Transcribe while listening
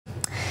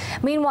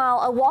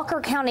Meanwhile, a Walker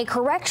County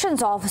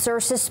corrections officer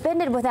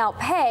suspended without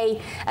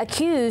pay,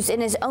 accused in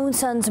his own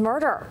son's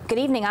murder. Good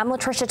evening, I'm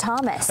Latricia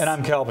Thomas. And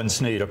I'm Calvin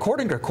Sneed.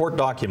 According to court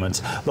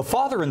documents, the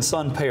father and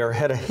son pair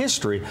had a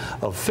history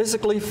of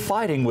physically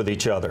fighting with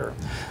each other.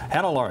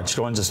 Hannah Lawrence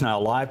joins us now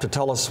live to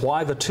tell us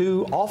why the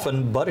two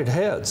often butted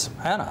heads.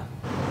 Hannah.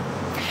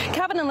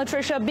 Calvin and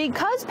Latricia,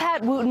 because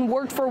Pat Wooten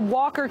worked for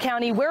Walker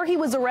County, where he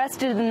was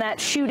arrested in that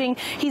shooting,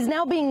 he's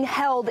now being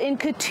held in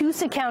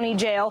Catoosa County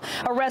Jail.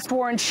 Arrest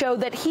warrants show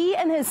that he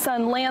and his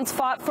son Lance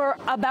fought for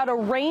about a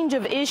range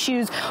of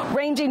issues,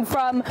 ranging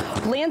from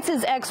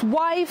Lance's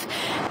ex-wife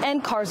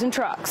and cars and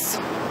trucks.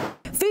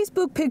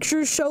 Facebook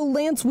pictures show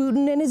Lance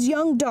Wooten and his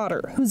young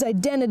daughter, whose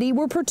identity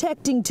we're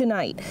protecting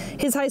tonight.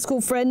 His high school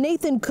friend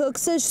Nathan Cook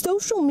says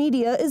social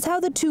media is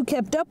how the two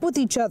kept up with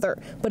each other,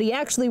 but he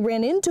actually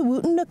ran into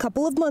Wooten a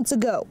couple of months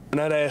ago.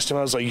 And I'd asked him,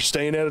 I was like, you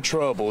staying out of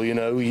trouble? You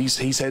know,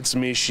 he's had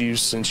some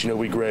issues since,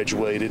 we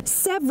graduated.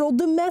 Several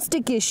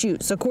domestic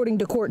issues, according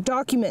to court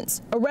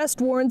documents. Arrest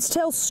warrants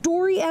tell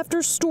story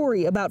after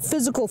story about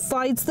physical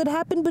fights that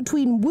happened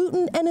between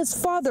Wooten and his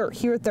father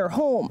here at their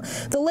home.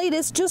 The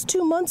latest just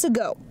 2 months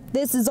ago.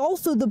 This is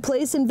also the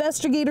place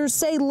investigators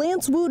say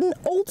Lance Wooten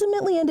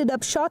ultimately ended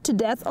up shot to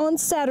death on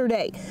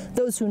Saturday.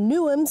 Those who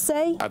knew him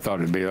say, I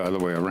thought it'd be the other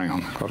way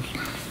around, because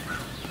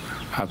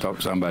I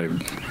thought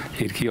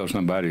he'd kill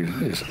somebody,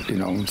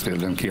 instead of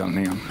them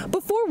killing him.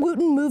 Before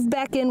Wooten moved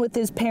back in with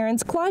his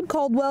parents, Clyde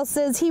Caldwell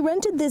says he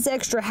rented this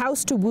extra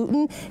house to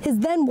Wooten, his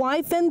then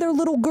wife, and their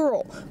little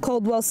girl.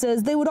 Caldwell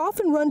says they would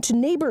often run to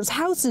neighbors'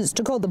 houses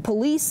to call the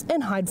police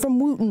and hide from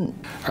Wooten.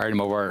 I heard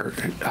him over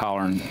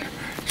hollering,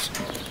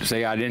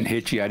 say, I didn't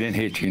hit you,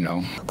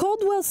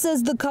 Caldwell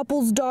says the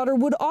couple's daughter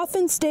would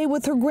often stay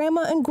with her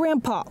grandma and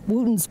grandpa,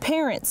 Wooten's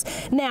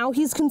parents. Now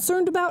he's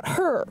concerned about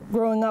her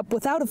growing up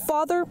without a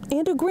father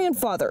and a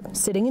grandfather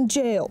sitting in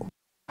jail.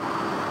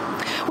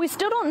 We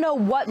still don't know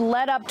what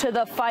led up to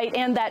the fight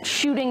and that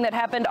shooting that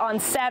happened on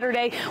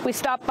Saturday. We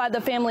stopped by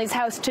the family's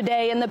house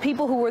today, and the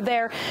people who were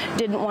there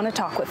didn't want to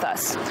talk with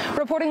us.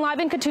 Reporting live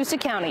in Catoosa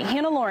County,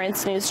 Hannah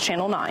Lawrence, News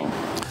Channel 9.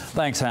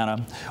 Thanks,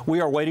 Hannah. We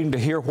are waiting to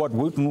hear what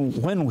Wooten,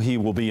 when he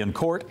will be in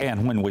court,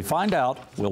 and when we find out, we'll